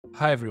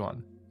Hi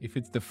everyone. If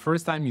it's the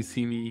first time you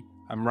see me,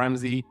 I'm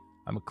Ramzi.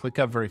 I'm a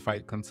ClickUp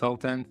verified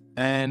consultant,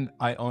 and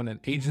I own an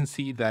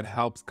agency that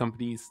helps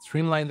companies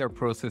streamline their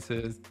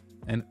processes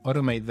and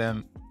automate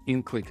them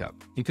in ClickUp.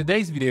 In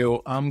today's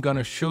video, I'm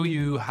gonna show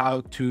you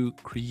how to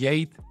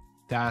create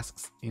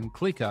tasks in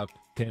ClickUp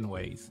 10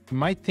 ways. You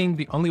might think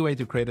the only way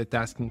to create a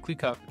task in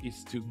ClickUp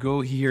is to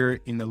go here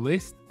in the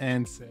list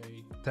and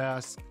say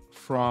task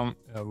from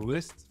a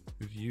list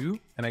view,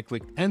 and I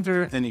clicked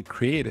enter and it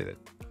created it.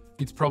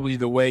 It's probably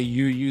the way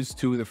you used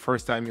to the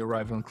first time you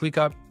arrived on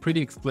ClickUp.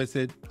 Pretty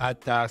explicit, add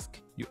task,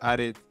 you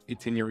add it,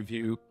 it's in your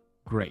view,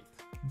 great.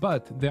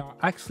 But there are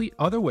actually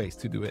other ways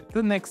to do it.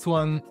 The next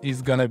one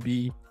is gonna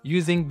be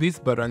using this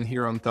button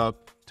here on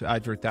top to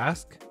add your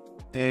task,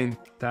 and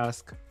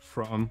task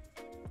from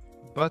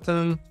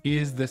button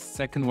is the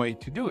second way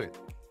to do it.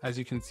 As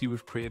you can see,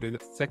 we've created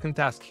a second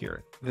task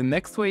here. The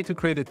next way to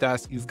create a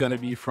task is gonna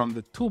be from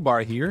the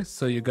toolbar here.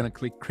 So you're gonna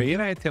click create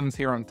items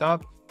here on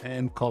top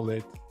and call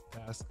it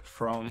task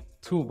from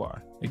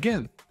toolbar.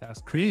 Again,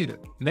 task created.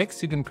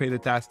 Next, you can create a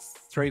task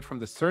straight from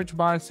the search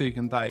bar. So you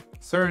can type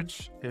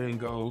search and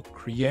go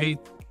create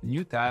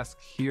new task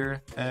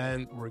here.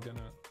 And we're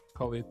gonna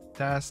call it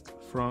task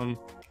from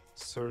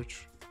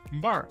search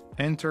bar.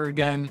 Enter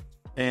again,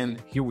 and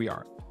here we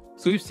are.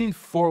 So we've seen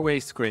 4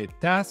 ways to create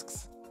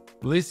tasks: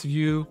 list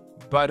view,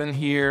 button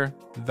here,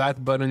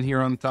 that button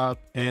here on top,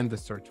 and the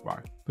search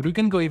bar. But we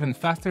can go even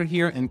faster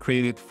here and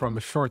create it from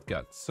a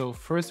shortcut. So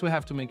first we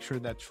have to make sure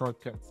that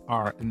shortcuts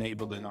are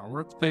enabled in our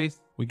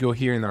workspace. We go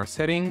here in our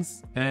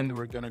settings and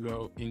we're gonna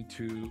go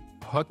into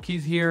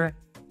hotkeys here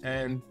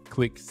and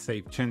click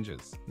save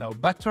changes. Now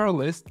back to our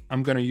list,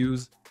 I'm gonna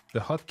use the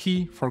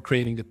hotkey for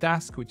creating the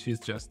task, which is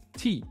just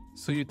T.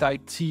 So you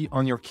type T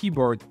on your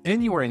keyboard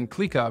anywhere in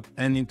ClickUp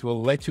and it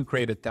will let you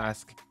create a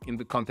task in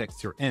the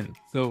context you're in.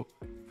 So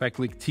if I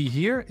click T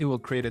here, it will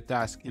create a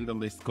task in the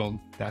list called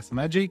Task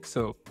Magic.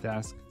 So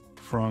task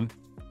from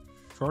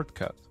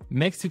shortcut.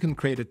 Next, you can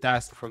create a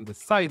task from the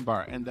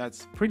sidebar, and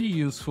that's pretty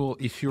useful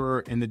if you're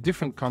in a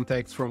different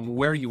context from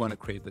where you want to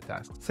create the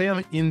task. Say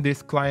I'm in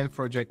this client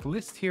project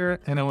list here,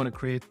 and I want to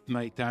create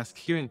my task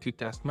here into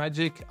Task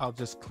Magic. I'll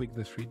just click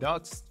the 3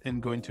 dots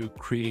and go into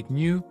create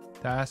new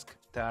task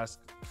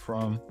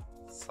from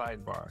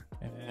sidebar.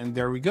 And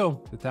there we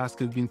go. The task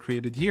has been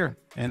created here,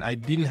 and I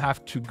didn't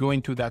have to go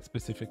into that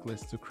specific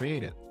list to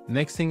create it.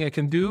 Next thing I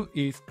can do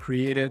is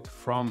create it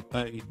from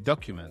a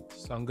document.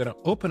 So I'm gonna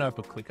open up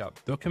a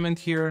ClickUp document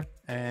here,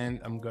 and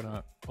I'm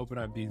gonna open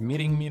up these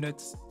meeting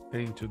minutes.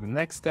 Into the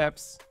next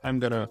steps, I'm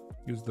gonna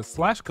use the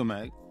slash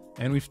command.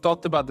 And we've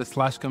talked about the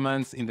slash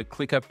commands in the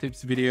ClickUp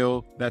tips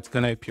video that's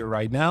gonna appear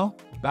right now.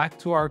 Back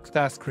to our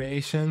task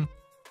creation,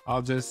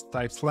 I'll just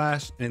type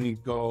slash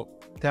and go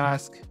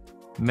task,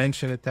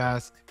 mention a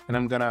task, and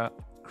I'm gonna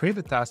create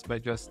a task by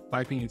just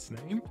typing its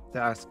name,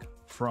 task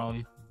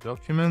from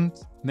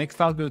document.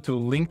 Next, I'll go to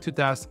link to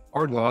task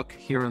or log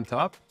here on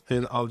top,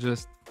 and I'll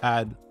just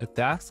add a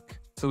task.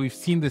 So we've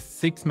seen the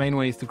 6 main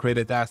ways to create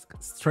a task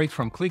straight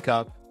from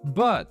ClickUp,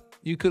 but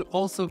you could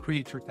also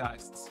create your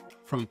tasks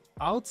from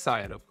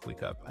outside of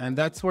ClickUp. And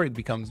that's where it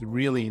becomes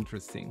really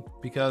interesting,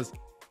 because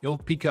you'll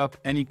pick up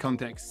any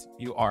context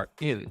you are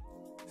in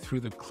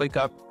through the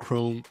ClickUp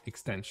Chrome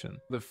extension.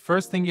 The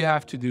first thing you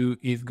have to do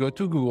is go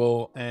to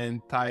Google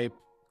and type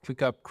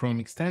ClickUp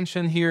Chrome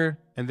extension here,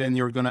 and then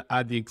you're gonna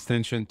add the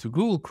extension to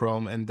Google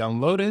Chrome and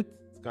download it.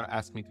 It's gonna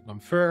ask me to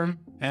confirm,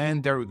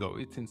 and there we go,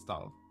 it's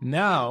installed.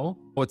 Now,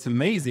 what's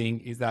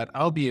amazing is that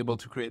I'll be able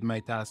to create my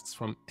tasks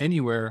from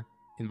anywhere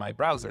in my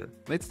browser.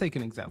 Let's take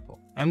an example.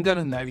 I'm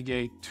gonna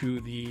navigate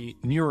to the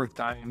New York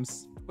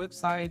Times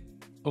website,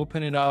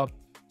 open it up,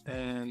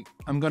 and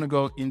I'm gonna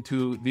go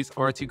into this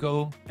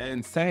article,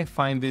 and say I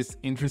find this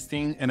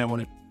interesting and I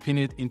want to pin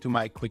it into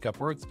my ClickUp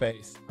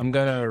workspace. I'm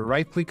gonna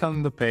right click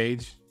on the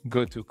page,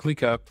 go to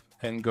ClickUp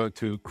and go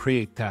to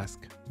create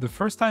task. The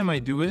first time I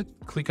do it,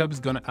 ClickUp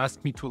is gonna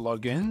ask me to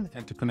log in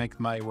and to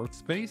connect my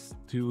workspace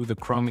to the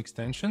Chrome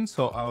extension.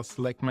 So I'll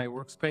select my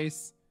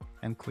workspace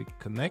and click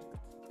connect.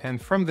 And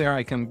from there,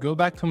 I can go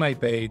back to my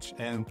page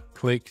and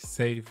click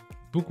save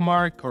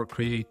bookmark or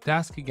create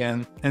task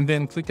again. And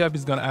then ClickUp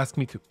is gonna ask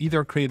me to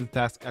either create a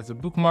task as a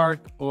bookmark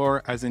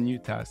or as a new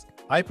task.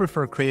 I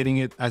prefer creating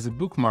it as a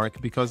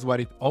bookmark because what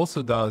it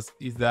also does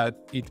is that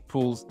it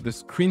pulls the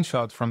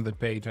screenshot from the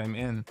page I'm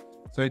in.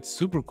 So it's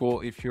super cool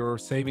if you're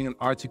saving an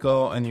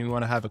article and you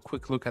wanna have a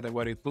quick look at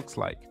what it looks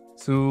like.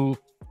 So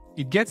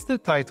it gets the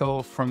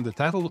title from the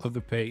title of the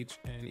page,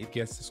 and it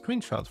gets the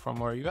screenshot from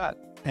where you're at.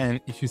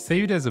 And if you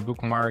save it as a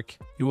bookmark,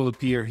 it will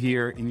appear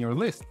here in your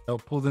list. I'll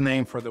pull the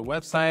name for the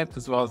website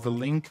as well as the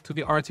link to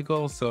the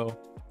article. So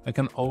I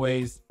can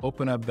always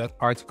open up that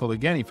article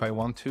again if I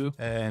want to.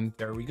 And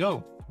there we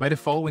go. By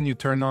default, when you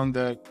turn on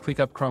the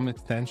ClickUp Chrome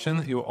extension,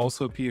 it will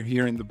also appear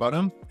here in the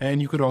bottom.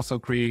 And you could also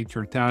create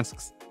your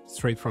tasks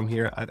straight from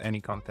here at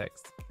any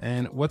context.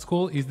 And what's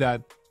cool is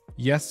that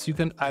yes, you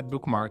can add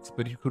bookmarks,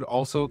 but you could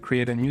also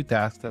create a new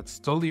task that's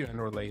totally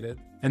unrelated.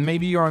 And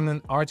maybe you're on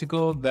an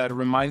article that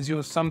reminds you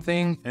of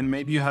something, and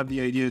maybe you have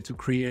the idea to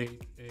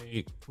create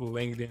a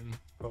LinkedIn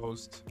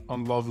post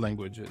on love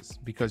languages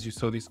because you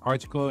saw this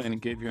article and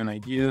it gave you an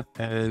idea,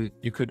 and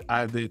you could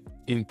add it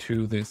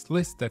into this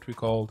list that we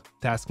called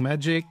Task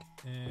Magic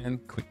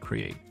and click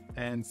create.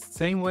 And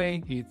same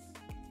way it's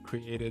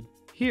created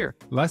here.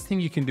 Last thing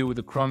you can do with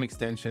the Chrome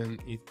extension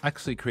is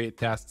actually create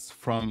tasks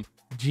from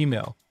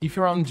Gmail. If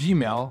you're on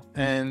Gmail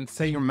and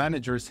say your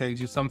manager sends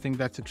you something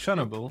that's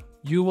actionable,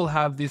 you will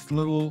have this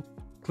little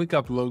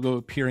ClickUp logo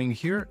appearing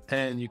here,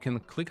 and you can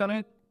click on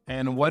it.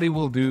 And what it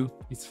will do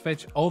is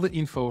fetch all the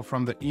info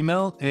from the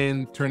email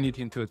and turn it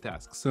into a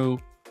task. So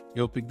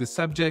you'll pick the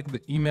subject,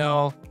 the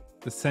email,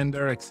 the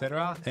sender,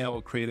 etc., and it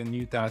will create a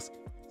new task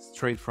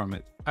straight from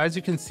it. As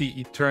you can see,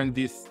 it turned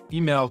this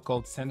email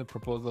called Send a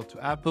Proposal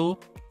to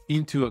Apple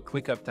into a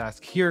ClickUp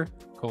task here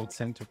called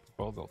Send a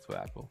Proposal to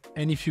Apple.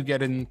 And if you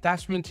get an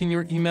attachment in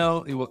your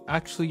email, it will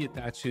actually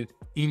attach it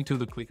into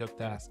the ClickUp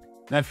task.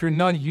 Now, if you're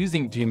not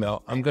using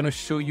Gmail, I'm going to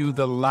show you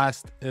the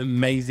last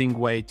amazing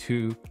way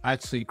to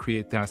actually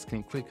create tasks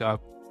in ClickUp,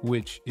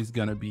 which is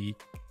going to be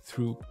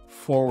through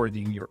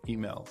forwarding your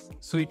emails.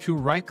 So if you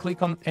right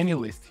click on any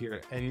list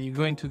here and you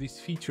go into this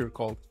feature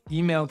called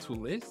Email to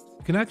List,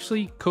 you can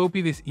actually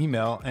copy this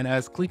email, and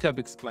as ClickUp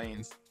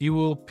explains, you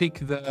will pick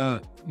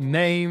the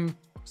name,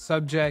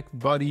 subject,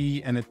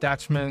 body, and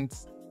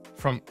attachments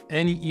from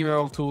any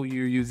email tool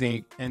you're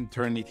using and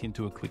turn it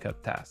into a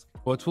ClickUp task.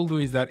 What we'll do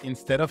is that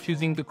instead of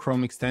using the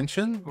Chrome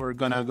extension, we're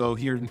gonna go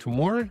here into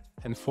more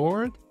and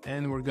forward,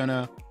 and we're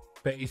gonna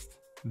paste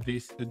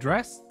this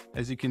address.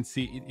 As you can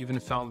see, it even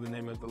found the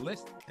name of the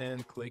list,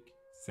 and click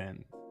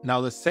send. Now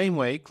the same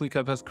way,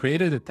 ClickUp has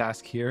created a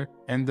task here,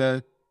 and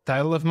the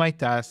title of my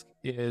task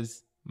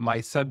is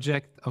my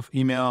subject of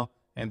email,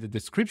 and the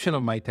description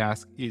of my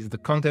task is the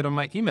content of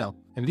my email.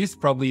 And this is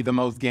probably the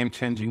most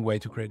game-changing way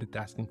to create a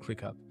task in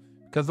ClickUp,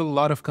 because a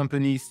lot of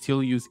companies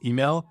still use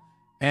email.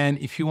 And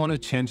if you want to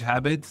change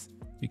habits,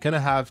 you kind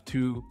of have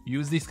to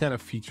use these kind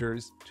of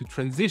features to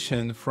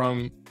transition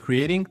from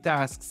creating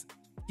tasks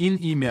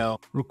in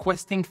email,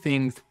 requesting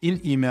things in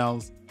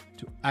emails,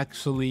 to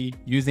actually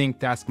using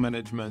task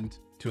management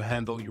to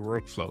handle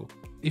your workflow.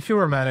 If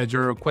you're a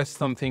manager, request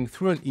something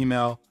through an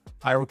email,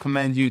 I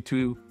recommend you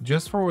to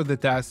just forward the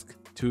task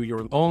to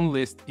your own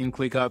list in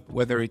ClickUp,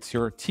 whether it's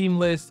your team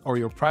list or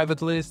your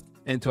private list,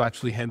 and to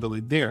actually handle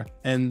it there.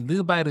 And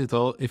little by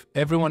little, if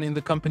everyone in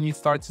the company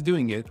starts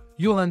doing it,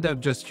 you'll end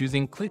up just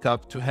using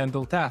ClickUp to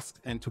handle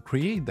tasks and to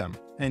create them.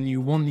 And you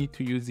won't need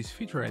to use this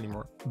feature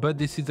anymore. But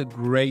this is a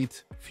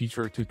great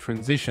feature to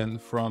transition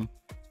from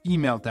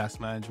email task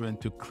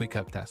management to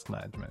ClickUp task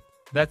management.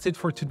 That's it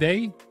for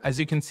today. As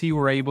you can see,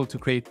 we're able to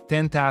create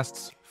 10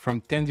 tasks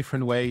from 10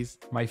 different ways.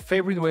 My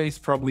favorite way is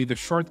probably the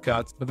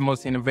shortcuts, but the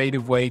most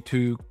innovative way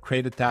to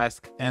create a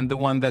task, and the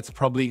one that's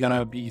probably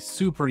gonna be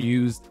super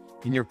used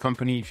in your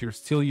company if you're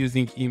still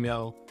using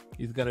email,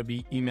 is gonna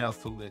be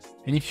emails to list.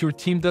 And if your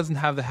team doesn't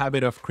have the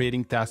habit of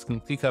creating tasks in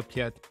ClickUp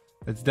yet,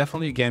 that's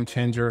definitely a game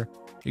changer.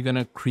 You're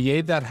gonna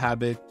create that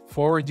habit,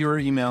 forward your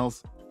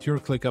emails to your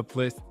ClickUp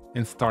list,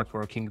 and start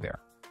working there.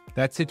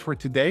 That's it for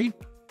today.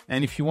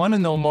 And if you wanna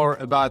know more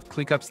about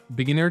ClickUp's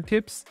beginner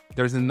tips,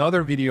 there's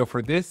another video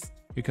for this.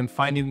 You can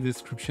find it in the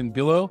description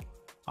below.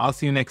 I'll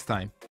see you next time.